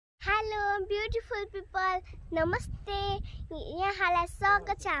Hello beautiful people. Namaste. यहाँलाई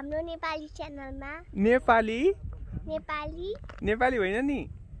स्वागत छ हाम्रो नेपाली च्यानलमा. नेपाली होइन नि.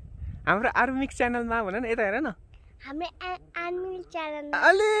 हाम्रो आरु मिक्स च्यानलमा भन न, यता हेर न. हाम्रो एनिमल च्यानलमा.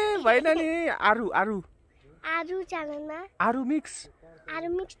 अले भएन नि. आरु च्यानलमा. आरु मिक्स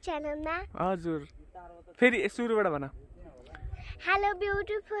च्यानलमा. हजुर. फेरि सुरुबाट भन. हेलो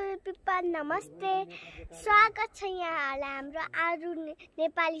ब्युटिफुल पिपल, नमस्ते. स्वागत छ यहाँहरूलाई हाम्रो आरु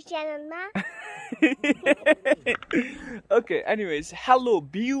नेपाली च्यानलमा. Okay, anyways, hello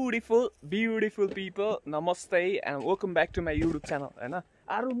beautiful people, namaste and welcome back to my YouTube channel. हैन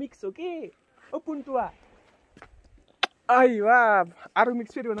आरु मिक्स हो के ओ पुन्टुवा. आई वाह, आरु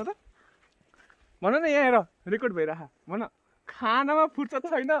मिक्स फेरि भन त. भन न, यहाँ हेर रेकर्ड भइराछ. भन खानामा फुर्सद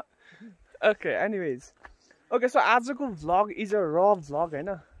छैन. Okay, anyways. Okay, so आजको vlog is a raw vlog हैन.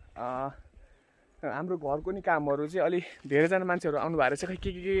 हाम्रो घरको नि कामहरु चाहिँ अलि धेरै जना मान्छेहरु आउनु भएको छ,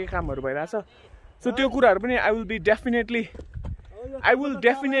 के कामहरु भइराछ. So त्यो कुराहरु पनि I will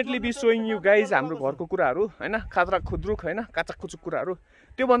definitely be showing you guys हाम्रो घरको कुराहरु हैन, खाद्रा खुद्रुक हैन, काचक कुचुक कुराहरु.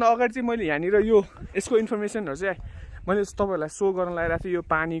 त्यो भन्दा अगाडि चाहिँ मैले यहाँनिर यो यसको इन्फर्मेसनहरु चाहिँ मैले तपाईहरुलाई शो गर्न लागिरहेको थिएँ, यो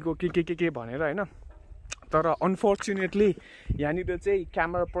पानीको के भनेर हैन. तर अनफर्चुनेटली यहाँनिर चाहिँ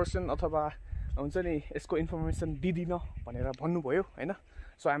क्यामेरा पर्सन अथवा हुन्छ नि यसको इन्फर्मेसन दिदिन भनेर भन्नुभयो हैन.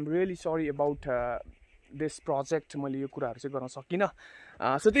 So I am really sorry about this project. मैले यो कुराहरु चाहिँ गर्न सकिन.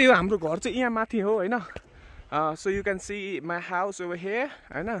 सो त्यही हो, हाम्रो घर चाहिँ यहाँ माथि हो हैन. So you can C my house over here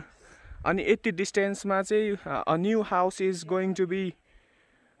हैन. अनि 80 डिस्टेन्समा चाहिँ a new house is going to be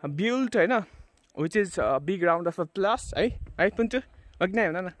build हैन, which is a big round of अप्लस है पुन्टु. अग्नै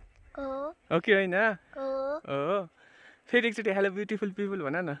हुन न. ओके हैन. फेरि एकचोटि हेलो ब्युटिफुल पिपल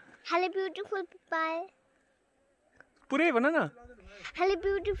भन न. Hello beautiful people. पुरै भन न. हेलो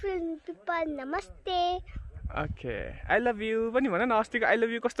ब्युटिफुल पिपल, नमस्ते. ओके, आई लभ यु पनि भन न. अस्तिको आई लभ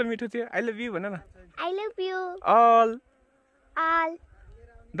यु कस्तो मिठो थियो. आई लभ यु भन न. I love you all.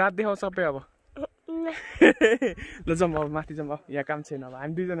 दाँत देखाउ सबै अब. ल जाउँ अब माथि जाउँ. अब यहाँ काम छैन, अब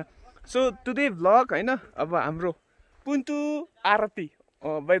हामी दुईजना. सो टुडे भ्लग हैन. अब हाम्रो पुन्तु आरती,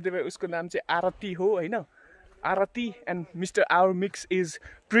 बाइ द वे उसको नाम चाहिँ आरती हो हैन. Arati and Mr. Arru Mix is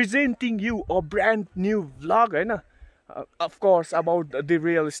presenting you a brand new vlog हैन. Of course about the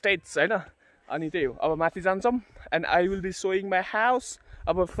real estates हैन. अनि त्यही हो, अब माथि जान्छौँ and I will be showing my house.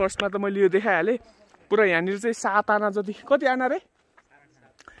 अब फर्स्टमा त मैले यो देखाइहालेँ. पुरा यहाँनिर चाहिँ 7 आना जति, कति आना रे?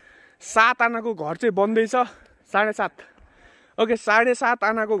 7 आनाको घर चाहिँ बन्दैछ. 7.5. ओके, 7.5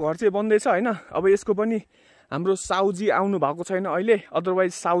 आनाको घर चाहिँ बन्दैछ हैन. अब यसको पनि हाम्रो साउजी आउनु भएको छैन अहिले,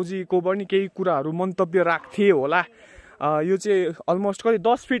 अदरवाइज साउजीको पनि केही कुराहरु मन्तव्य राख्थे होला. यो चाहिँ अलमोस्ट कति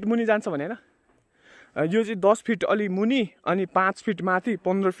 10 फिट मुनि जान्छ भने हैन. यो चाहिँ 10 फिट अलि मुनि अनि 5 फिट माथि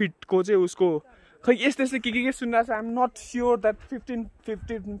 15 फिटको चाहिँ उसको खै यस्तै के सुन्दा छ. I am not sure that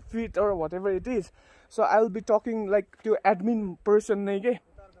 15 fit or whatever it is. So I will be talking like त्यो एडमिन पर्सन नै के,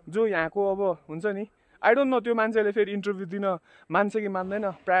 जो यहाँको अब हुन्छ नि. आई डोन्ट नो त्यो मान्छेले फेरि इन्टरभ्यू दिन मान्छ कि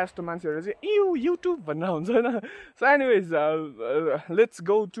मान्दैन. प्रायः जस्तो मान्छेहरू चाहिँ युट्युब भनेर हुन्छ होइन. So anyways let's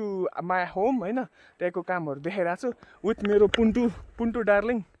go to my home होइन. त्यहाँको कामहरू देखाइरहेको छु विथ मेरो पुन्टु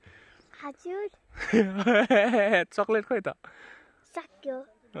डार्लिङ. हजुर. चक्लेट खोइ त सक्यो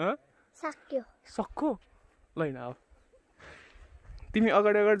ल. अब तिमी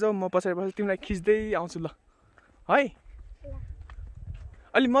अगाडि जाऊ, म पछाडि तिमीलाई खिच्दै आउँछु ल है.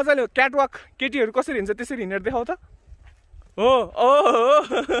 अलि मजाले क्याटवाक केटीहरू कसरी हिँड्छ त्यसरी हिँडेर देखाउ त. हो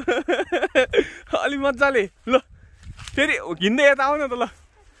अलि मजाले ल. फेरि हिँड्दै यता आउन त ल.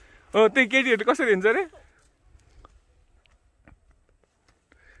 हो त्यही केटीहरू कसरी हिँड्छ अरे.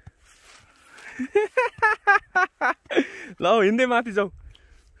 ल हिँड्दै माथि जाऊ.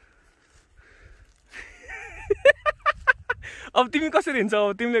 अब तिमी कसरी हिँड्छौ.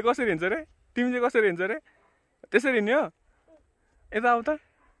 अब तिमीले कसरी हिँड्छ रे. तिमी चाहिँ कसरी हिँड्छ रे. त्यसरी हिँड्यो. यता आऊ त.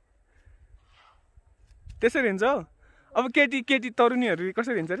 त्यसरी हिँड्छ हौ. अब केटी तरुनीहरू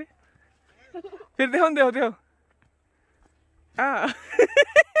कसरी हिँड्छ अरे. फेरि देखाउ न देखाउ.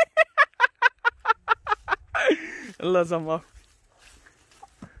 ल जाउँ.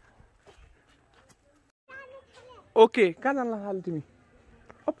 ओके, कहाँ जान थाल्यो तिमी.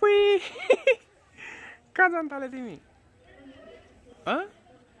 अपुई कहाँ जान थाल्यो तिमी.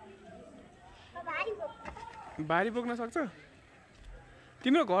 भारी बोक्न सक्छ.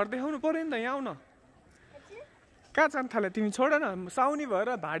 तिम्रो घर देखाउनु पर्यो नि त. यहाँ आउन. कहाँ जान थाल्यो तिमी. छोड न, साउनी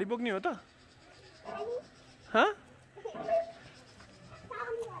भएर भाडी बोक्ने हो त.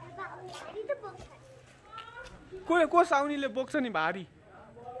 को साउनीले बोक्छ नि भारी.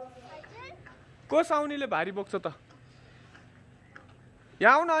 को साउनीले भारी बोक्छ त.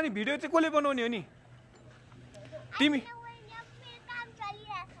 यहाँ आउन. अनि भिडियो चाहिँ कसले बनाउने हो नि. तिमी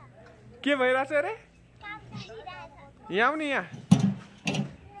के भइरहेछ अरे यहाँ आउने यहाँ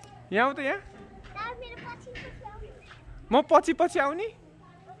आऊ त यहाँ म पछि पछि आउने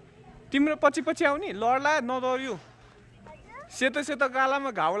तिम्रो पछि पछि आउने लड्ला नदौड्यौ सेतो सेतो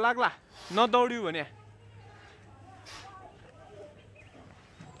गालामा घाउ लाग्ला नदौड्यौ भने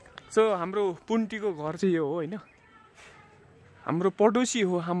सो हाम्रो पुन्टीको घर चाहिँ यो हो होइन हाम्रो पडोसी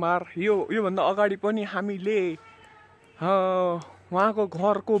हो हाम्रो योभन्दा अगाडि पनि हामीले उहाँको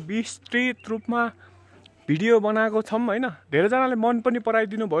घरको विस्तृत रूपमा भिडियो बनाएको छौँ होइन धेरैजनाले मन पनि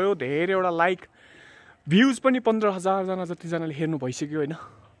पराइदिनु भयो धेरैवटा लाइक भ्युज पनि 15,000 जना जतिजनाले हेर्नु भइसक्यो होइन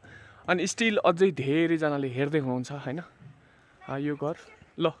अनि स्टिल अझै धेरैजनाले हेर्दै हुनुहुन्छ होइन यो घर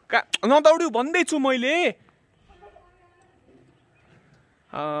ल नदौड्यौ भन्दैछु मैले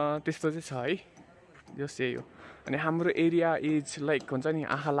त्यस्तो चाहिँ छ है जस यही हो अनि हाम्रो एरिया इज लाइक हुन्छ नि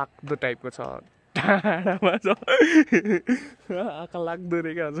आँखा लाग्दो टाइपको छ टाढामा छ आँखा लाग्दो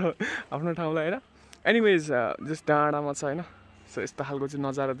रहेको छ आफ्नो ठाउँलाई होइन एनिवेज जस्ट डाँडामा छ होइन सो यस्तो खालको चाहिँ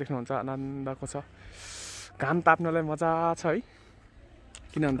नजारा देख्नुहुन्छ आनन्दको छ घाम ताप्नलाई मजा छ है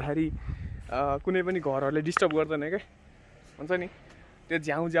किन भन्दाखेरि कुनै पनि घरहरूले डिस्टर्ब गर्दैन क्या हुन्छ नि त्यो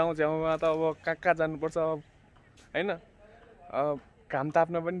झ्याउमा त अब कहाँ जानुपर्छ होइन घाम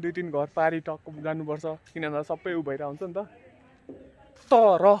ताप्न पनि 2-3 घर पारी टक्क जानुपर्छ किन भन्दा सबै उ भइरहेको हुन्छ नि त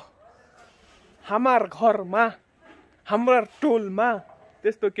तर हाम्रो घरमा हाम्रो टोलमा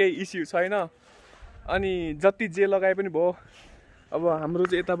त्यस्तो केही इस्यु छैन अनि जति जे लगाए पनि भयो अब हाम्रो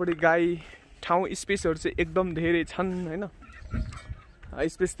चाहिँ यतापट्टि गाई ठाउँ स्पेसहरू चाहिँ एकदम धेरै छन् होइन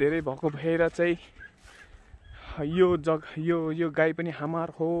स्पेस धेरै भएको भएर चाहिँ यो गाई पनि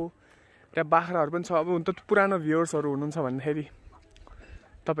हाम्रो हो त्यहाँ बाख्राहरू पनि छ अब हुन त पुरानो भ्युअर्सहरू हुनुहुन्छ भन्दाखेरि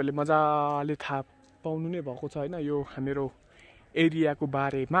तपाईँहरूले मजाले थाहा पाउनु नै भएको छ होइन यो हाम्रो एरियाको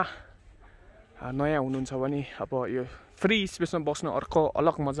बारेमा नयाँ हुनुहुन्छ भने अब यो फ्री स्पेसमा बस्नु अर्को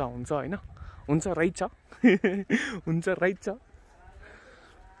अलग मजा हुन्छ होइन हुन्छ रहेछ हुन्छ रहेछ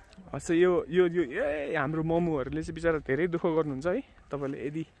सो यो हाम्रो ममुहरूले चाहिँ बिचरा धेरै दुःख गर्नुहुन्छ है तपाईँहरूले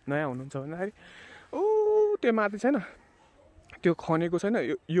यदि नयाँ हुनुहुन्छ भन्दाखेरि त्यो माथि छैन त्यो खनेको छैन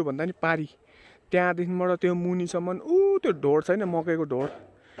योभन्दा नि पारी त्यहाँदेखिबाट त्यो मुनिसम्म त्यो ढोड छैन मकैको ढोड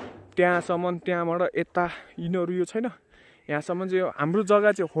त्यहाँसम्म त्यहाँबाट यता यिनीहरू यो छैन यहाँसम्म चाहिँ हाम्रो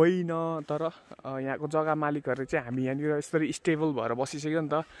जग्गा चाहिँ होइन तर यहाँको जग्गा मालिकहरू चाहिँ हामी यहाँनिर यसरी स्टेबल भएर बसिसक्यो नि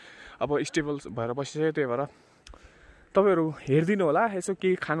त अब स्टेबल भएर बसिसक्यो त्यही भएर तपाईँहरू हेरिदिनु होला यसो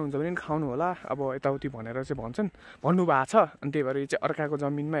केही खानुहुन्छ भने पनि खानु होला अब यताउति भनेर चाहिँ भन्नुभएको छ अनि त्यही भएर चाहिँ अर्काको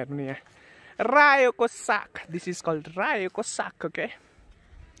जमिनमा हेर्नु नि यहाँ रायोको साग दिस इज कल्ड रायोको साग के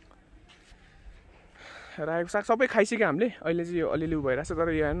रायोको साग सबै खाइसक्यो हामीले अहिले चाहिँ यो अलिअलि भइरहेको छ तर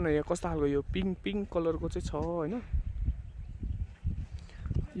यो हेर्नु न यो कस्तो खालको यो पिङ्क कलरको चाहिँ छ होइन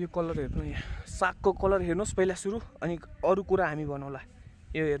यो कलर हेर्नु यहाँ सागको कलर हेर्नुहोस् पहिला सुरु अनि अरू कुरा हामी बनाउला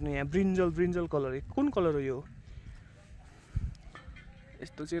यो हेर्नु यहाँ ब्रिन्जल कलर कुन कलर हो यो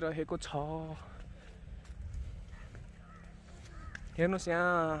यस्तो चाहिँ रहेको छ हेर्नुहोस्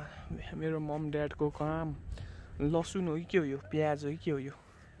यहाँ मेरो मम ड्याडको काम लसुन हो कि के हो यो प्याज हो कि के हो यो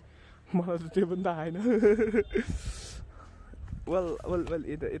मलाई त त्यो पनि त आएन वेल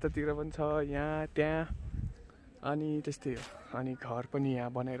यतातिर पनि छ यहाँ त्यहाँ अनि त्यस्तै हो अनि घर पनि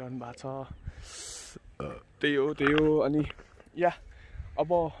यहाँ बनाइरहनु भएको छ त्यही हो अनि या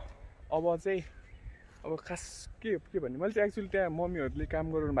अब चाहिँ अब खास के भन्ने मैले चाहिँ एक्चुअली त्यहाँ मम्मीहरूले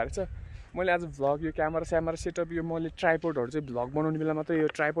काम गरिरहनु भएको छ मैले आज भ्लग यो क्यामेरा सेटअप यो मैले ट्राइपोडहरू चाहिँ भ्लग बनाउने बेला मात्रै यो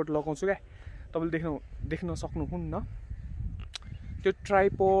ट्राइपोड लगाउँछु क्या तपाईँले देख्न सक्नुहुन्न त्यो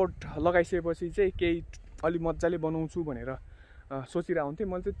ट्राइपोड लगाइसकेपछि चाहिँ केही अलि मजाले बनाउँछु भनेर सोचिरहेको हुन्थेँ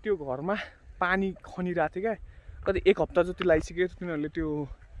मैले चाहिँ त्यो घरमा पानी खनिरहेको थिएँ क्या कति 1 हप्ता जति लागिसक्यो तिनीहरूले त्यो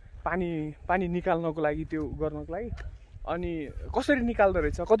पानी निकाल्नको लागि त्यो गर्नको लागि अनि कसरी निकाल्दो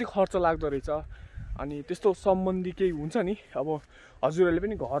रहेछ कति खर्च लाग्दो रहेछ अनि त्यस्तो सम्बन्धी केही हुन्छ नि अब हजुरहरूले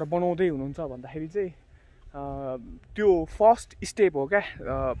पनि घर बनाउँदै हुनुहुन्छ भन्दाखेरि चाहिँ त्यो फर्स्ट स्टेप हो क्या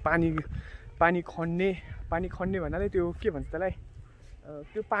पानी खन्ने भन्नाले त्यो के भन्छ त्यसलाई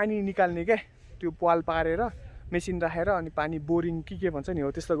त्यो पानी निकाल्ने क्या त्यो पाल पारेर मेसिन राखेर अनि पानी बोरिङ के भन्छ नि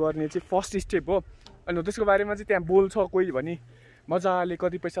हो त्यस्तो गर्ने चाहिँ फर्स्ट स्टेप हो अनि त्यसको बारेमा चाहिँ त्यहाँ बोल्छ कोही भने मजाले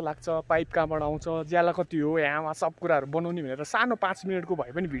कति पैसा लाग्छ पाइप कहाँबाट आउँछ ज्याला कति हो यहाँ सब कुराहरू बनाउने भनेर सानो 5 मिनटको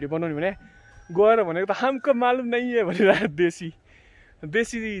भए पनि भिडियो बनाउने भने गएर भनेको त हमको मालुम नै है भनेर देशी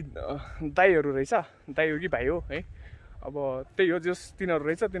दाईहरू रहेछ दाई हो कि भाइ हो है अब त्यही हो जस तिनीहरू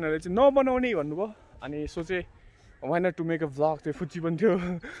रहेछ तिनीहरूले चाहिँ नबनाउने भन्नुभयो अनि सोचे why not to make a vlog त्यो फुच्ची पनि थियो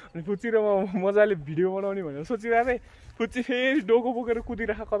अनि फुच्ची र म मजाले भिडियो बनाउने भनेर सोचिरहेको थिएँ फुच्ची फेरि डोको बोकेर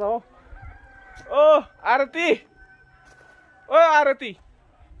कुदिरहेको कता हो आरती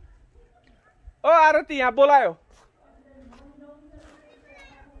यहाँ बोलायो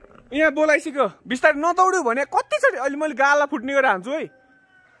यहाँ बोलाइसक्यो बिस्तारै नदौड्यो भने कतिचोटि अहिले मैले गाला फुट्ने गरेर हान्छु है।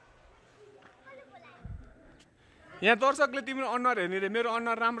 यहाँ दर्शकले तिम्रो अनुहार हेर्ने रे, मेरो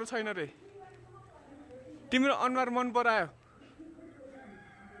अनुहार राम्रो छैन रे, तिम्रो अनुहार मन परायो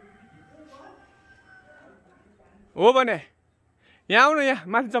हो भने यहाँ आउनु, यहाँ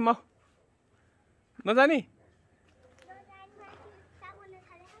माथि जम्मा नजानी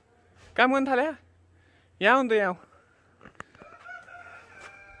काम गर्न थाले यहाँ आउनु त यहाँ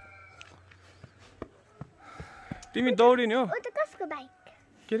तिमी दौडिने हो कसको बाइक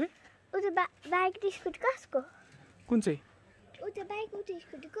के रे बाइक स्कुटी कसको कुन चाहिँ बाइक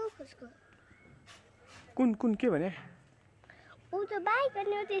स्कुटी कसको कुन कुन के भने बाइक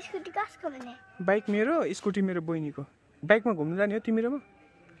अनि स्कुटी कसको भने बाइक मेरो स्कुटी मेरो बहिनीको बाइकमा घुम्न जाने हो तिमी र म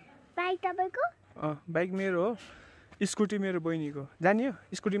बाइक तपाईको बाइक मेरो हो स्कुटी मेरो बहिनीको जाने हो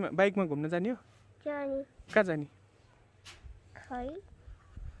स्कुटीमा बाइकमा घुम्न जाने हो कहाँ जाने खै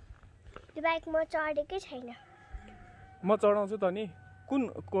त्यो बाइक म चढेकै छैन म चढाउँछु त नि कुन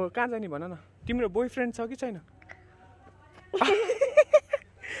कहाँ जाने भन न तिम्रो बोयफ्रेन्ड छ कि छैन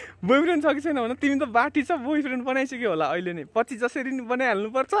बोयफ्रेन्ड छ कि छैन भन तिमी त बाटी छ बोयफ्रेन्ड बनाइसक्यो होला अहिले नै पछि जसरी नि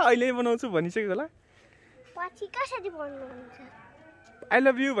बनाइहाल्नुपर्छ अहिले नै बनाउँछु भनिसक्यो होला पछि कसरी बनाउनुहुन्छ आई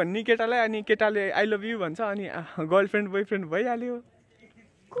लभ यु भन्ने केटालाई अनि केटाले आई लभ यु भन्छ अनि गर्लफ्रेन्ड बोयफ्रेन्ड भइहाल्यो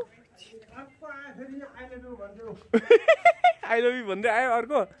आई लभ यु भन्दै आयो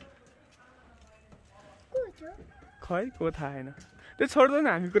अर्को खै को थाहा छैन त्यो छोड्दै न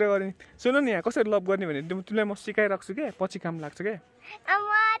हामी कुरा गर्ने सुन न यहाँ कसरी लभ गर्ने भने तिमीलाई म सिकाइराख्छु क्या पछि काम लाग्छ क्या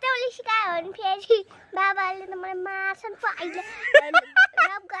त्यसले सिकायो भने फेरि बाबाले त मलाई मार्छन् पो अहिले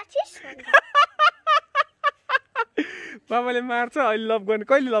लभ गर्छिस् बाबाले मार्छ अहिले लभ गर्ने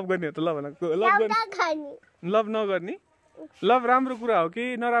कहिले लभ गर्ने हो त ल भन लभ नगर्ने लभ राम्रो कुरा हो कि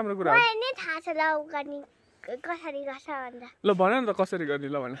नराम्रो कुरा हो नै थाहा छ लभ गर्ने कसरी गर्छ भन्दा ल भन न त कसरी गर्ने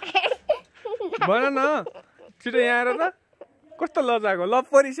ल भन भन न छिटो यहाँ आएर त कस्तो लजाको लभ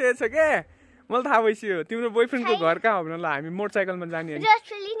परिसकेको छ क्या मलाई थाहा भइसक्यो तिम्रो बोयफ्रेन्डको घर कहाँ हो भने ल हामी मोटरसाइकलमा जाने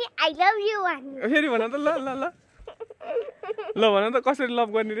आई लभ यु फेरि भन त ल ल ल ल भन त कसरी लभ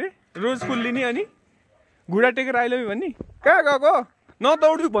गर्ने रे रोज फुल लिने अनि घुँडा टेकेर आई लभ यु भन्ने कहाँ गएको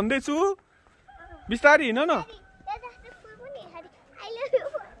नदौड्छु भन्दैछु बिस्तारै हिँड न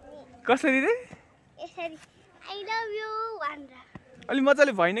कसरी रे अलि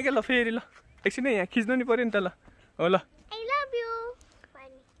मजाले भएन क्या ल फेरि ल एकछिन यहाँ खिच्नु नि पर्यो नि त ल हो ल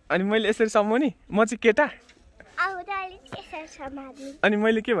अनि मैले यसरी सम्झाउने म चाहिँ केटा अनि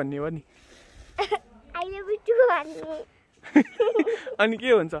मैले के भन्ने हो नि अनि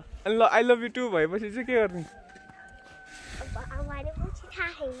के हुन्छ अनि ल आई लभ यु टु भएपछि चाहिँ के गर्ने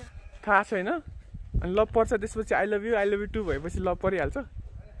थाहा छैन अनि लभ पर्छ त्यसपछि आई लभ यु टु भएपछि लभ परिहाल्छ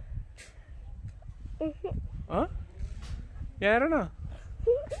यहाँ हेर न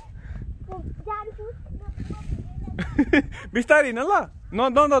बिस्तारै हिँड ल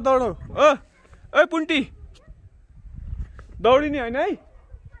नदौड दौड ओ पुन्टी दौडिने होइन है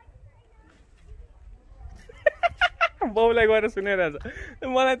बाउलाई गएर सुनाइरहेछ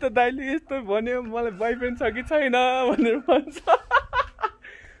मलाई त दाइले यस्तो भन्यो मलाई बोयफ्रेन्ड छ कि छैन भनेर भन्छ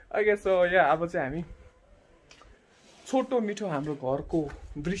ओके सो या अब चाहिँ हामी छोटो मिठो हाम्रो घरको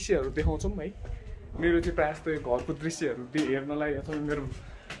दृश्यहरू देखाउँछौँ है मेरो चाहिँ प्रायः जस्तो घरको दृश्यहरू हेर्नलाई अथवा मेरो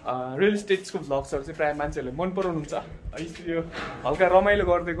रियल इस्टेट्सको भ्लग्सहरू चाहिँ प्रायः मान्छेहरूले मन पराउनुहुन्छ यो हल्का रमाइलो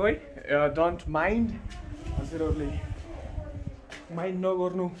गरिदिएको है डोन्ट माइन्ड हजुरहरूले माइन्ड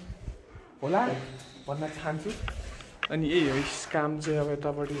नगर्नु होला भन्न चाहन्छु अनि यही हो काम चाहिँ अब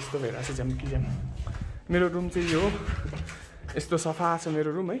यतापट्टि यस्तो भइरहेको छ झ्याम्की झ्याम मेरो रुम चाहिँ यो हो यस्तो सफा छ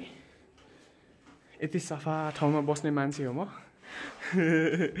मेरो रुम है यति सफा ठाउँमा बस्ने मान्छे हो म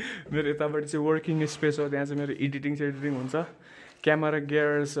मेरो यतापट्टि चाहिँ वर्किङ स्पेस हो त्यहाँ चाहिँ मेरो एडिटिङ हुन्छ क्यामेरा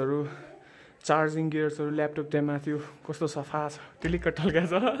गियर्सहरू चार्जिङ गियर्सहरू ल्यापटप त्यहाँ माथि कस्तो सफा छ टिलिक्क टल्का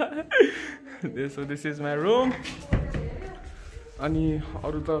छ so this is my room अनि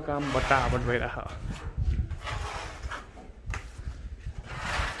अरू त काम बट्टाबट भइरह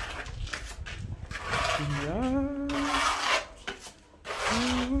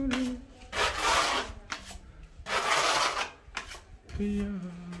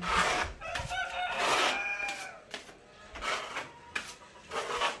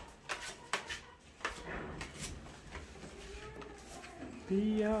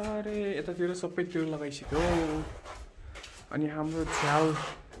रे यतातिर सबैतिर लगाइसक्यो अनि हाम्रो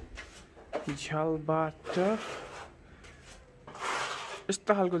झ्यालबाट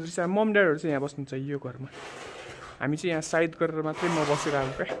यस्तो खालको दृश्य मम ड्याडहरू चाहिँ यहाँ बस्नुहुन्छ यो घरमा हामी चाहिँ यहाँ साइड गरेर मात्रै म बसेर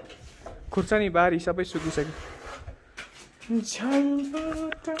आएको क्या खुर्सानी बारी सबै सुकिसक्यो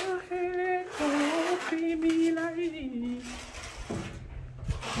झ्यालबाट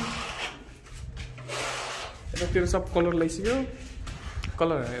यतातिर सब कलर लगाइसक्यो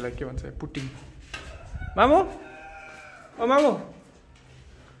कलर यसलाई के भन्छ पुटिङ मामु ओ मामु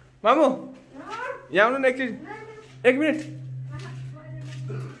मामु यहाँ आउनु न एक मिनट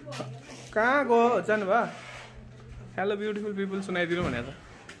कहाँ गयो जानुभयो हेलो ब्युटिफुल पिपल सुनाइदिनु भने त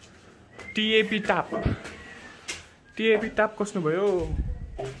टिएपी टाप कस्नुभयो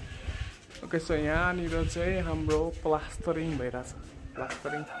ओके सो यहाँनिर चाहिँ हाम्रो प्लास्टरिङ भइरहेछ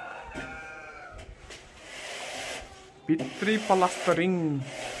प्लास्टरिङ भित्री प्लास्टरिङ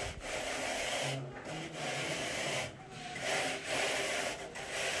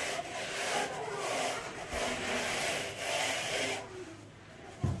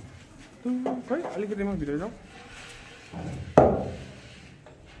खै अलिकति म भित्र जाउँ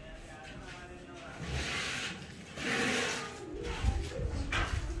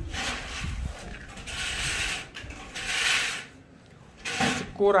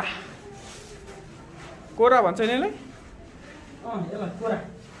कोरा भन्छ नि यसलाई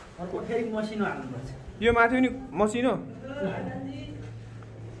यो माथि पनि मसिनो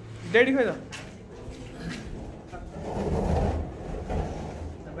ड्याडी खै त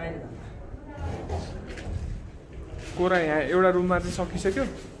कोरा यहाँ एउटा रुममा चाहिँ सकिसक्यो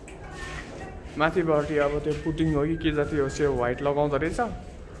माथिपट्टि अब त्यो पुटिङ हो कि के जति हो त्यो व्हाइट लगाउँदो रहेछ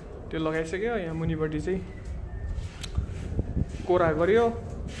त्यो लगाइसक्यो यहाँ मुनिपट्टि चाहिँ कोरा गऱ्यो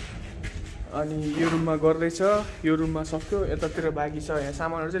अनि यो रुममा गर्दैछ यो रुममा सक्यो यतातिर बाँकी छ यहाँ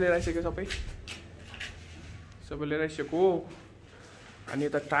सामानहरू चाहिँ लिएर आइसक्यो सबै लिएर आइसक्यो अनि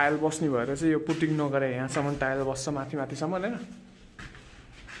यता टायल बस्ने भएर चाहिँ यो पुटिङ नगरे यहाँसम्म टायल बस्छ माथिसम्म होइन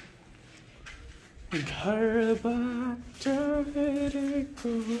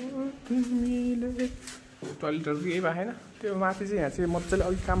टोइलेटहरू केही भएन त्यो माथि चाहिँ यहाँ चाहिँ मजाले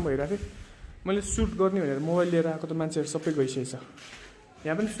अलिक काम भइरहेको थियो मैले सुट गर्ने भनेर मोबाइल लिएर आएको त मान्छेहरू सबै गइसकेको छ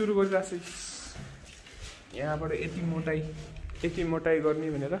यहाँ पनि सुरु गरिरहेको छु यहाँबाट यति मोटाइ गर्ने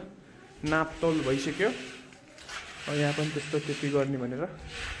भनेर नापतोल भइसक्यो यहाँ पनि त्यति गर्ने भनेर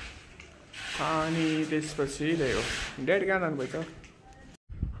अनि त्यसपछि ल्यायो ड्याडी कहाँ जानुभयो त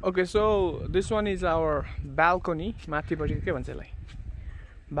okay so this one is our balcony माथिपट्टि के भन्छ यसलाई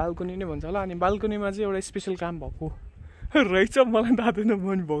बाल्कनी नै भन्छ होला अनि बाल्कनीमा चाहिँ एउटा स्पेसल काम भएको रहेछ मलाई थाहा थिएन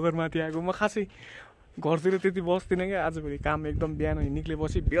म नि भर्खर माथि आएको म खासै घरतिर त्यति बस्दिनँ क्या आजभोलि काम एकदम बिहान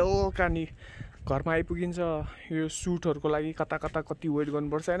निक्लेपछि बेलुका नि घरमा आइपुगिन्छ यो सुटहरूको लागि कति वेट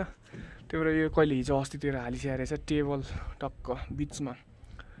गर्नुपर्छ होइन त्यही भएर यो कहिले हिजो अस्तितिर हालिसकेको रहेछ टेबल टक्क बिचमा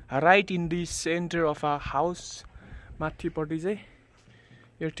right in the centre of a house माथिपट्टि चाहिँ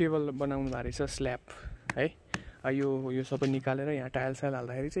यो टेबल बनाउनु भएको रहेछ स्ल्याब है यो सबै निकालेर यहाँ टाइल साइल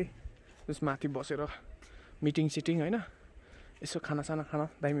हाल्दाखेरि चाहिँ त्यस माथि बसेर मिटिङ सिटिङ होइन यसो खानासाना खान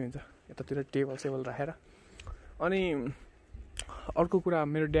दामी हुन्छ यतातिर टेबल सेबल राखेर अनि अर्को कुरा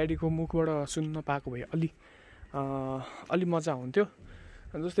मेरो ड्याडीको मुखबाट सुन्न पाएको भए अलि मजा हुन्थ्यो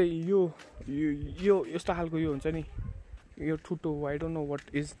जस्तै यो यस्तो खालको यो हुन्छ नि यो ठुटो I don't know what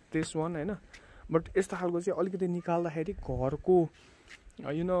is this one होइन बट यस्तो खालको चाहिँ अलिकति निकाल्दाखेरि घरको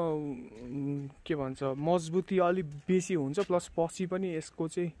के भन्छ मजबुती अलिक बेसी हुन्छ प्लस पछि पनि यसको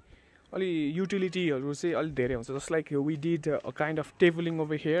चाहिँ अलि युटिलिटीहरू चाहिँ अलिक धेरै हुन्छ just like we did a kind of टेबलिङ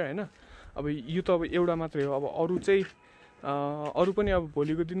over here होइन अब यो त अब एउटा मात्रै हो अब अरू पनि अब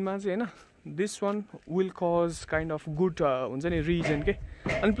भोलिको दिनमा चाहिँ होइन this one will cause kind of good हुन्छ नि रिजन के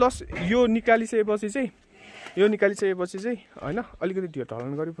अनि प्लस यो निकालिसकेपछि चाहिँ होइन अलिकति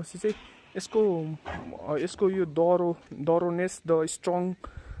ढलन गरेपछि चाहिँ यसको यो दरोनेस द स्ट्रङ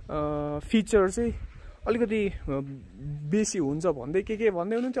फिचर चाहिँ अलिकति बेसी हुन्छ भन्दै के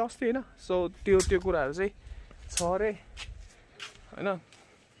भन्दै हुनुहुन्थ्यो अस्ति होइन सो त्यो कुराहरू चाहिँ छ अरे होइन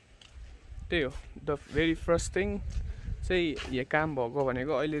त्यही हो द भेरी फर्स्ट थिङ चाहिँ यहाँ काम भएको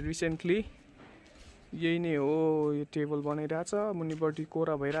भनेको अहिले रिसेन्टली यही नै हो यो टेबल बनाइरहेछ मुनिपट्टि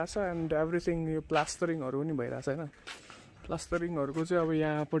कोरा भइरहेछ एन्ड एभ्रिथिङ यो प्लास्टरिङहरू पनि भइरहेछ होइन प्लास्टरिङहरूको चाहिँ अब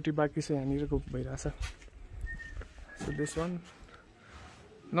यहाँपट्टि बाँकी छ यहाँनिरको भइरहेछ सो दिस वान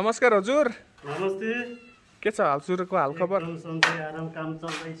नमस्कार हजुर नमस्ते के छ हालसुरको हालखबर आराम काम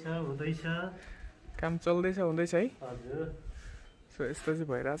चल्दैछ हुँदैछ है हजुर सो यस्तो चाहिँ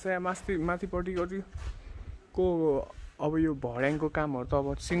भइरहेछ यहाँ माथिपट्टिको अब यो भड्याङको कामहरू त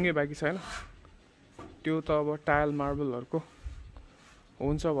अब सिङ्गै बाँकी छ होइन त्यो त अब टायल मार्बलहरूको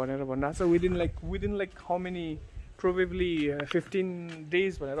हुन्छ भनेर भनिरहेको छ within like how many probably 15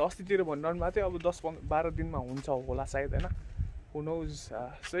 days भनेर अस्तितिर भनिरहनु भएको थियो अब 10-12 दिनमा हुन्छ होला सायद होइन हु नोज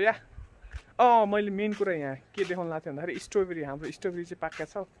सो या मैले मेन कुरा यहाँ के देखाउनु लाग्थ्यो भन्दाखेरि स्ट्रबेरी हाम्रो स्ट्रबेरी चाहिँ पाकेको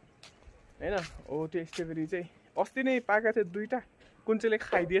छ होइन हो त्यो स्ट्रबेरी चाहिँ अस्ति नै पाकेको थियो 2टा कुन चाहिँले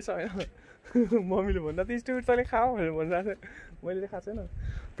खाइदिएछ होइन मम्मीले भन्दा त स्ट्रबेरी तैँले खाऊ भनेर भनिरहेको थियो मैले त खाएको छैन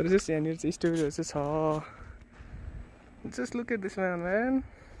तर चाहिँ यहाँनिर चाहिँ स्ट्रबेरीहरू चाहिँ छ Just look at this one, man.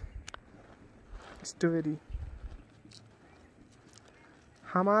 Strawberry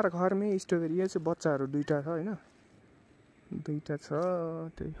हमार घरमै स्ट्रबेरी यो चाहिँ बच्चाहरू दुईटा छ हैन दुईटा छ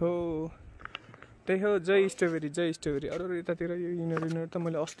त्यही हो जय स्ट्रबेरी अरु यतातिर यो यिनीहरु त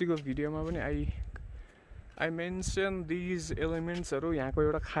मैले अस्तिको भिडियोमा पनि आई मेन्सन दिज एलिमेन्ट्सहरु यहाँको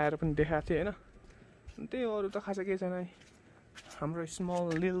एउटा खाएर पनि देखाएको थिए हैन त्यही अरु त खासै केही छैन हाम्रो स्मल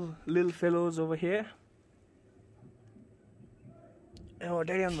लिल फेलोज ओभर हियर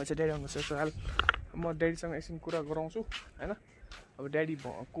ड्याडी आउनुभएछ हाल म ड्याडीसँग एकछिन कुरा गराउँछु हैन अब ड्याडी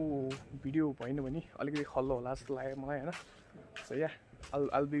भएको भिडियो भएन भने अलिकति खल्लो होला जस्तो लाग्यो मलाई हैन so yeah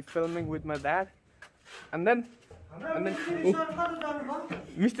I'll be filming with my dad and then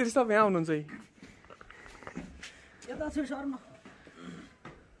मिस्त्री सब यहाँ हुनुहुन्छ यता छ शर्मा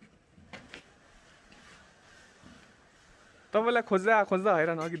तपाईलाई खोज्दा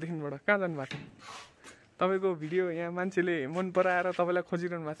हैरान अघिदेखिबाट कहाँ जानु भएको तपाईको भिडियो यहाँ मान्छेले मन पराएर तपाईलाई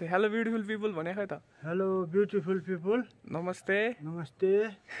खोजिरहनु भएको छ हेलो ब्युटिफुल पिपल भने खै त हेलो ब्युटिफुल पिपल नमस्ते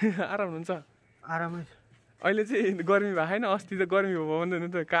आराम हुनुहुन्छ आरामै अहिले चाहिँ गर्मी भएको हैन अस्ति त गर्मी हो भन्दैन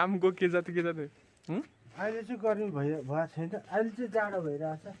त कामको के जाति अहिले चाहिँ गर्मी भएको छैन अहिले चाहिँ जाडो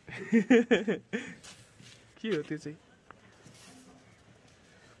भइरहेछ के हो त्यो चाहिँ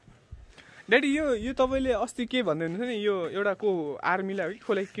ड्याडी यो तपाईले अस्ति के भन्दै हुनुहुन्थ्यो नि यो एउटा को आर्मीलाई हो कि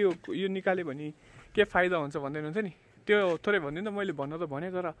खोलाई के हो यो निकाल्यो भने के फाइदा हुन्छ भन्दै हुनुहुन्थ्यो नि त्यो थोरै भन्दिनँ त मैले भन्न त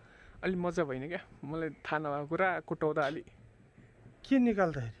भने तर अलि मजा भएन क्या मलाई थाहा नभएको कुरा कुटाउँदा अलि के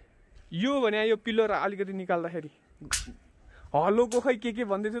निकाल्दाखेरि यो भने यो पिल्लो र अलिकति निकाल्दाखेरि हलोको खै के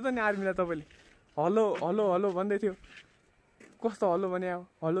भन्दै थियो त नि आर्मीलाई तपाईले हलो भन्दै थियो कस्तो हलो भने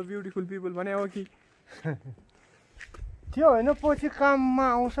हलो ब्युटिफुल पिपल भने हो कि त्यो होइन पछि काममा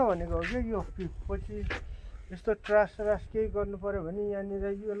आउँछ भनेको हो कि यो पछि यस्तो ट्रास केही गर्नु पर्यो भने यहाँनिर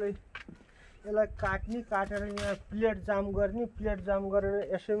यसलाई काटेर यहाँ प्लेट जाम गरेर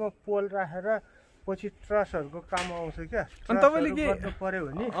यसैमा पोल राखेर पछि ट्रसहरूको काम आउँछ क्या अनि तपाईले के गर्नु पर्यो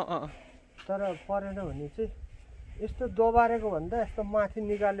भने तर परेन भने चाहिँ यस्तो दोबारेको भन्दा यस्तो माथि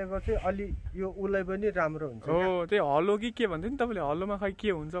निकालेको चाहिँ अलि यो उलाई पनि राम्रो हुन्छ हो त्यही हलो कि के भन्दै नि तपाईले हलोमा खै के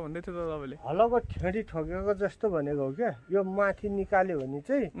हुन्छ भन्दै थियो त तपाईले हलोको ठेडी ठोकेको जस्तो भनेको हो क्या यो माथि निकाल्यो भने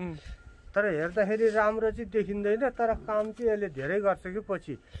चाहिँ तर हेर्दाखेरि राम्रो चाहिँ देखिँदैन तर काम चाहिँ यसले धेरै गर्छ कि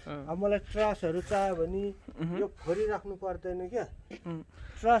पछि अब मलाई ट्रसहरू चाहियो भने यो खोरी राख्नु पर्दैन क्या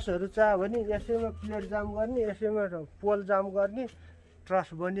ट्रसहरू चाहियो भने यसैमा प्लेट जाम गर्ने यसैमा पोल जाम गर्ने ट्रस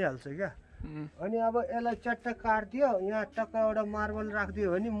बनिहाल्छ क्या अनि अब यसलाई चट्ट काट्दियो यहाँ टक्क एउटा मार्बल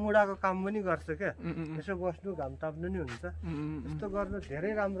राखिदियो भने मुढाको काम पनि गर्छ क्या यसो बस्नु घाम ताप्नु नि हुन्छ यस्तो गर्नु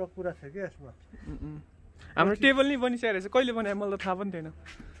धेरै राम्रो कुरा छ क्या यसमा हाम्रो टेबल नि बनिसकेको रहेछ कहिले बनायो मलाई त थाहा पनि थिएन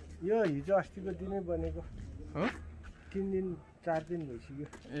यो हिजो अस्तिको दिनै बनेको हो 3 दिन 4 दिन भइसक्यो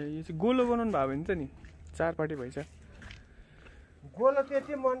यो चाहिँ गोलो बनाउनु भयो भने त नि 4 पार्टी भइछ गोलो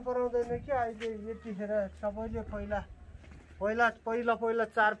त्यति मन पराउँदैन कि अहिले यतिखेर सबैले पहिला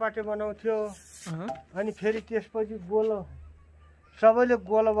 4 पार्टी बनाउँथ्यो अनि फेरि त्यसपछि गोलो सबैले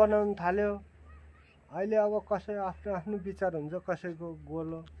गोलो बनाउन थाल्यो अहिले अब कसै आफ्नो विचार हुन्छ कसैको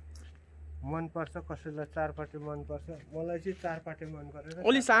गोलो मन पर्छ कसैलाई 4 पार्टी मन पर्छ मलाई चाहिँ 4 पार्टी मन गरेर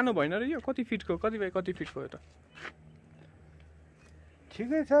अलि सानो भएन र यो कति फिटको कति फिटको हो त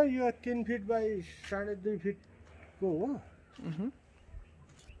ठिकै छ यो 3 फिट बाइ 2.5 फिटको हो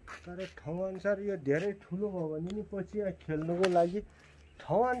तर ठाउँ अनुसार यो धेरै ठुलो भयो भने नि पछि खेल्नुको लागि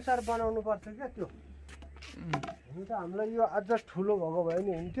ठाउँ अनुसार बनाउनु पर्छ क्या त्यो हुन त हामीलाई यो अझ ठुलो भएको भए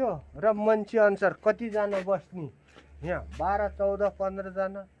नि हुन्थ्यो र मान्छे अनुसार कतिजना बस्ने यहाँ 12, 14, 15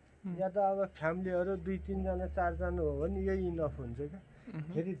 जना या त अब फ्यामिलीहरू 2-3 जना 4 जना हो भने यही इनफ हुन्छ क्या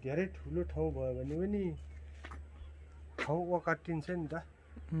फेरि धेरै ठुलो ठाउँ भयो भने पनि ठाउँ ओकाटिन्छ नि त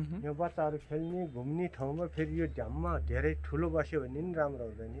यो बच्चाहरू खेल्ने घुम्ने ठाउँमा फेरि यो ढ्याममा धेरै ठुलो बस्यो भने पनि राम्रो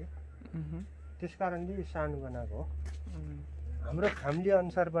हुँदैन त्यस कारणले यो सानो बनाएको हो हाम्रो फ्यामिली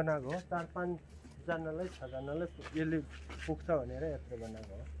अनुसार बनाएको हो 4-5 जनालाई 6 जनालाई यसले पुग्छ भनेर यस्तो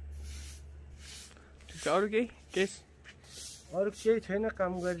बनाएको हो अरू केही केस अरू केही छैन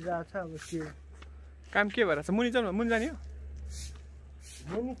काम गरिरहेको छ अब के काम के भइरहेछ मुनि जानु मुनि जाने हो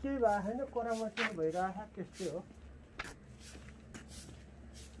मुनि केही भएको छैन कोरामची भइरहेछ त्यस्तै हो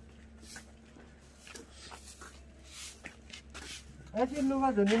अझै लुगा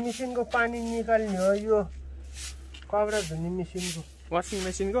धुने मेसिनको पानी निकाल्ने हो यो कपडा धुने मेसिनको वासिङ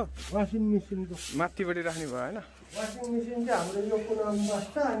मेसिनको माथिपट्टि राख्ने भयो होइन वासिङ मेसिन चाहिँ हाम्रो यो कुनामा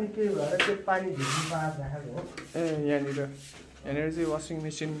बस्छ अनि त्यही भएर त्यो पानी भिज्नु राखेको हो ए यहाँनिर यहाँनिर चाहिँ वासिङ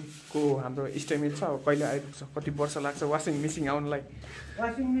मेसिनको हाम्रो इस्टिमेट छ, अब कहिले आइपुग्छ, कति वर्ष लाग्छ वासिङ मेसिन आउनलाई।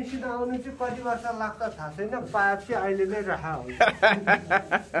 वासिङ मेसिन आउनु चाहिँ कति वर्ष लाग्छ थाहा छैन, पाइप चाहिँ अहिले नै राखा हो।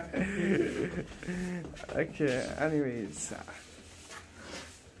 ओके, एनिवेज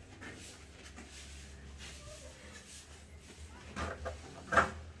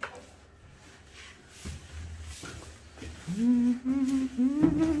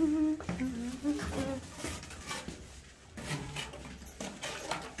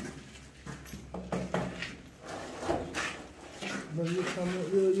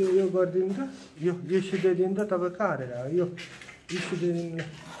यो गरिदिनु त, यो सिधाइदिनु त, तपाईँ कहाँ हारेर यो सिधाइदिनु ल।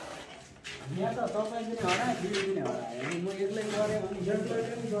 यहाँ त तपाईँले नै हरा दिदी नै हरा म एक्लै गरेँ अनि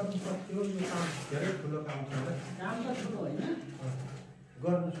गर्नु सक्छु, यो काम धेरै ठुलो काम छ, काम त ठुलो होइन,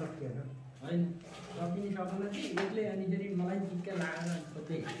 गर्नु सकिएन होइन सकिने सकेन कि एक्लै अनि फेरि मलाई चिक्का लागेर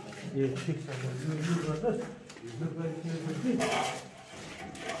कतै। ए ठिक छ, यो गर्नुहोस्, यो गरिसकेपछि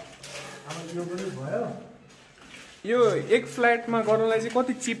अब यो पनि भयो। यो एक फ्ल्याटमा गर्नलाई चाहिँ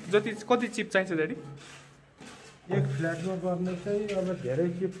कति चिप चाहिन्छ ड्याडी? एक फ्ल्याटमा गर्नु चाहिँ अब धेरै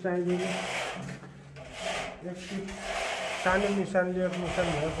चिप चाहिँदैन, एक चिप सानो निशानले एक निशान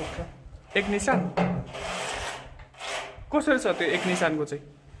भइपुग्छ। एक निशान कसरी छ त्यो एक निशानको चाहिँ?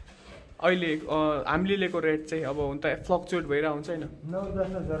 अहिले हामीले लिएको रेट चाहिँ अब हुन त फ्लक्चुएट भइरहेको हुन्छ होइन?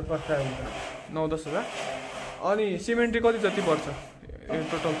 9-10 हजार पर्छ अहिले। 9-10 हजार। अनि सिमेन्ट कति जति पर्छ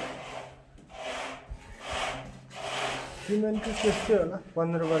टोटल? सिमेन्ट चाहिँ त्यस्तै होला,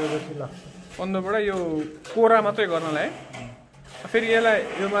 15-12 जति लाग्छ। 15बाट यो कोरा मात्रै गर्नलाई है? फेरि यसलाई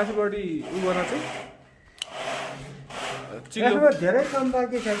यो माथिपट्टि उ गर्न चाहिँ यसमा धेरै कम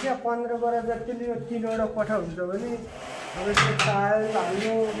बाँकी छ क्या, 15-12 जतिले यो 3वटा कोठा हुन्छ भने अब त्यो टाइल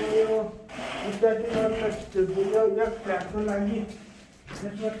हाल्नु, यो इत्यादि गर्नु, यो एक फ्ल्याटको लागि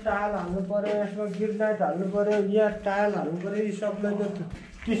यसमा टाइल हाल्नु पऱ्यो, यसमा गिरनाइट हाल्नु पऱ्यो, यहाँ टाइल हाल्नु पऱ्यो, यी सबलाई त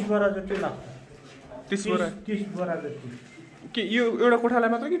 30 बोरा जति लाग्छ। 30 बोरा? 30 बोरा जति। के यो एउटा कोठालाई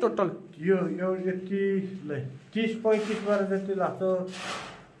मात्र कि टोटल? यो यतिलाई 30-35 बोरा जति लाग्छ।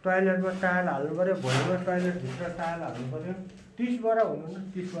 टोइलेटमा टाइल हाल्नु पऱ्यो, भोलिमा टोइलेटभित्र टाइल हाल्नु पऱ्यो, 30 बोरा हुनु न,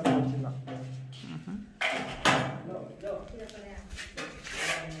 30 बोरा जति लाग्छ।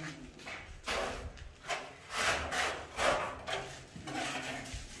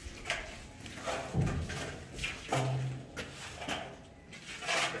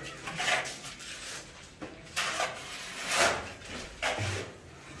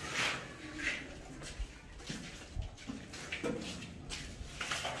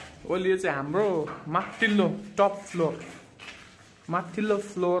 यो चाहिँ हाम्रो माथिल्लो टप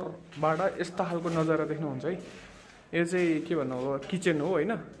फ्लोरबाट यस्तो खालको नजारा देख्नुहुन्छ है। यो चाहिँ के भन्नु अब किचन हो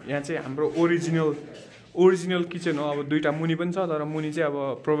होइन? यहाँ चाहिँ हाम्रो ओरिजिनल किचन हो। अब दुईवटा मुनि पनि छ, तर मुनि चाहिँ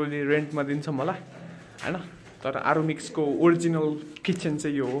अब प्रोबेबली रेन्टमा दिन्छौँ होला होइन? तर आरु मिक्सको ओरिजिनल किचन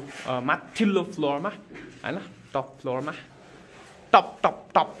चाहिँ यो हो, माथिल्लो फ्लोरमा होइन? Top फ्लोरमा,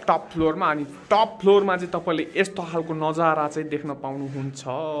 top फ्लोरमा। अनि टप फ्लोरमा चाहिँ तपाईँले यस्तो खालको नजारा चाहिँ देख्न पाउनुहुन्छ,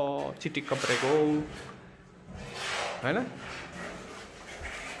 चिटिक्क परेको होइन?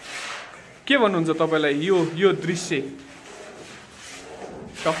 के भन्नुहुन्छ तपाईँलाई यो दृश्य?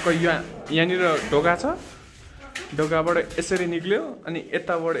 टक्क यहाँनिर ढोका छ, ढोकाबाट यसरी निक्ल्यो अनि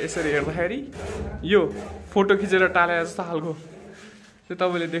यताबाट यसरी हेर्दाखेरि यो फोटो खिचेर टाले जस्तो खालको चाहिँ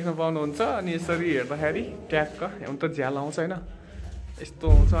तपाईँले देख्न पाउनुहुन्छ। अनि यसरी हेर्दाखेरि ट्याक्क हुन त झ्याल आउँछ होइन? यस्तो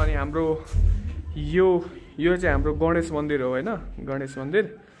हुन्छ। अनि हाम्रो यो चाहिँ हाम्रो गणेश मन्दिर हो होइन? गणेश मन्दिर।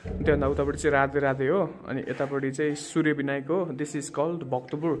 त्योभन्दा उतापट्टि चाहिँ राधे हो, अनि यतापट्टि चाहिँ सूर्य विनायक हो। दिस इज कल्ड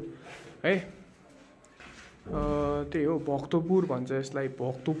भक्तपुर है? त्यही हो, भक्तपुर भन्छ यसलाई।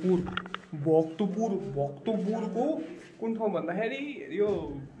 भक्तपुरको कुन ठाउँ भन्दाखेरि यो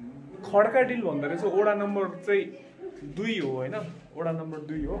खड्काडिल भन्दो रहेछ। वडा नम्बर चाहिँ 2 हो होइन? वडा नम्बर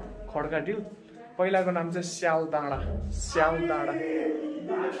 2 हो खड्काडिल। पहिलाको नाम चाहिँ स्यालडाँडा।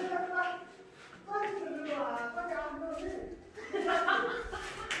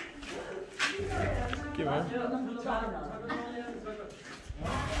 के भयो?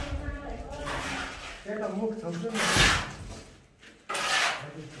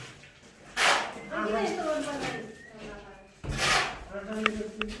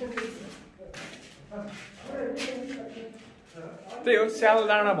 त्यही हो,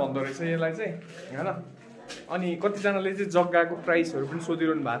 स्यालडाँडा भन्दो रहेछ यसलाई चाहिँ होइन? अनि कतिजनाले चाहिँ जग्गाको प्राइसहरू पनि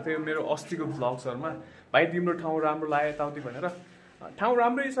सोधिरहनु भएको थियो मेरो अस्तिको भ्लग्सहरूमा, भाइ तिम्रो ठाउँ राम्रो लाग्यो यताउति भनेर। ठाउँ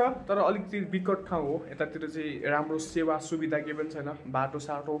राम्रै छ, तर अलिकति विकट ठाउँ हो। यतातिर चाहिँ राम्रो सेवा सुविधा केही पनि छैन, बाटो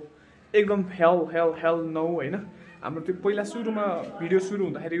एकदम हेल नौ होइन? हाम्रो त्यो पहिला सुरुमा भिडियो सुरु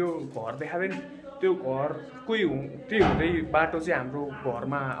हुँदाखेरि यो घर देखाएको नि, त्यो घर त्यही हुँदै बाटो चाहिँ हाम्रो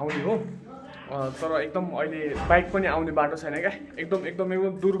घरमा आउने हो। तर एकदम अहिले बाइक पनि आउने बाटो छैन क्या,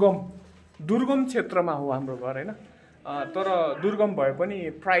 एकदम दुर्गम क्षेत्रमा हो हाम्रो घर होइन। तर दुर्गम भए पनि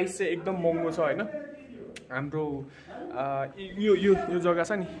प्राइस चाहिँ एकदम महँगो छ होइन। हाम्रो यो जग्गा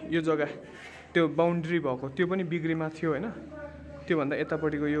छ नि, यो जग्गा त्यो बााउन्ड्री भएको त्यो पनि बिग्रीमा थियो होइन। त्योभन्दा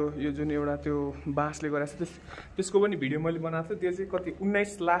यतापट्टिको यो जुन एउटा त्यो बाँसले गरेको छ त्यसको पनि भिडियो मैले बनाएको थिएँ। त्यो चाहिँ कति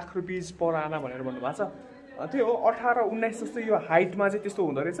 19 लाख रुपिस पर आना भनेर भन्नुभएको छ। त्यो हो 18-19 जस्तो यो हाइटमा चाहिँ त्यस्तो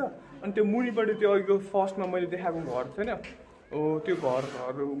हुँदो रहेछ। अनि त्यो मुनिपट्टि त्यो अघिको फर्स्टमा मैले देखाएको घर थिएन, त्यो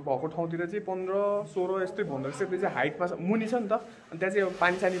घरहरू भएको ठाउँतिर चाहिँ 15-16 यस्तै हुँदो रहेछ। त्यो चाहिँ हाइटमा मुनि छ नि त। अनि त्यहाँ चाहिँ अब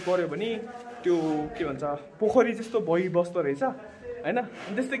पानी सानी पऱ्यो भने त्यो के भन्छ पोखरी जस्तो भइबस्दो रहेछ होइन।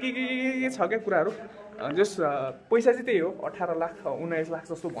 त्यस्तै के छ क्या कुराहरू। जस पैसा चाहिँ त्यही हो 18 लाख 19 लाख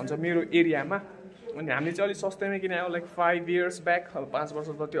जस्तो भन्छ मेरो एरियामा। अनि हामीले चाहिँ अलिक सस्तैमा किने हो, लाइक 5 years ब्याक, 5 वर्ष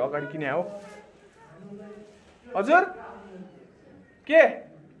जति अगाडि किने हो। हजुर के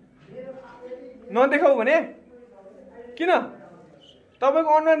नदेखाऊ भने किन?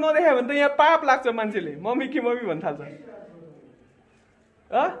 तपाईँको अनुहार नदेखायो भने त यहाँ पाप लाग्छ मान्छेले, मम्मी के मम्मी भन्न थाल्छ।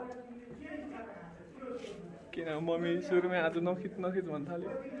 किन मम्मी सुरुमै आज नखिच भन्न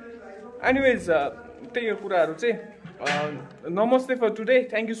थाल्यो। एनिवेज त्यही हो कुराहरू चाहिँ। नमस्ते for today,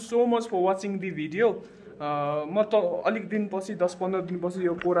 thank you so much for watching the video. म त अलिक दिनपछि 10-15 दिनपछि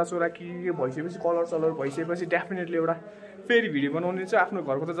यो कोरासोरा के भइसकेपछि कलर सलर भइसकेपछि डेफिनेटली एउटा फेरि भिडियो बनाउने चाहिँ आफ्नो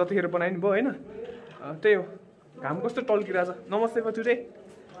घरको त जतिखेर बनाइनु भयो होइन। त्यही हो, घाम कस्तो टल्किरहेछ। नमस्ते for today,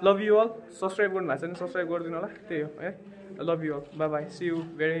 love you all. Subscribe गर्नु भएको छ भने सब्सक्राइब गरिदिनु होला। त्यही हो है, love you all, by by, C you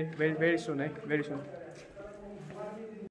very सुन है, भेरी सुन।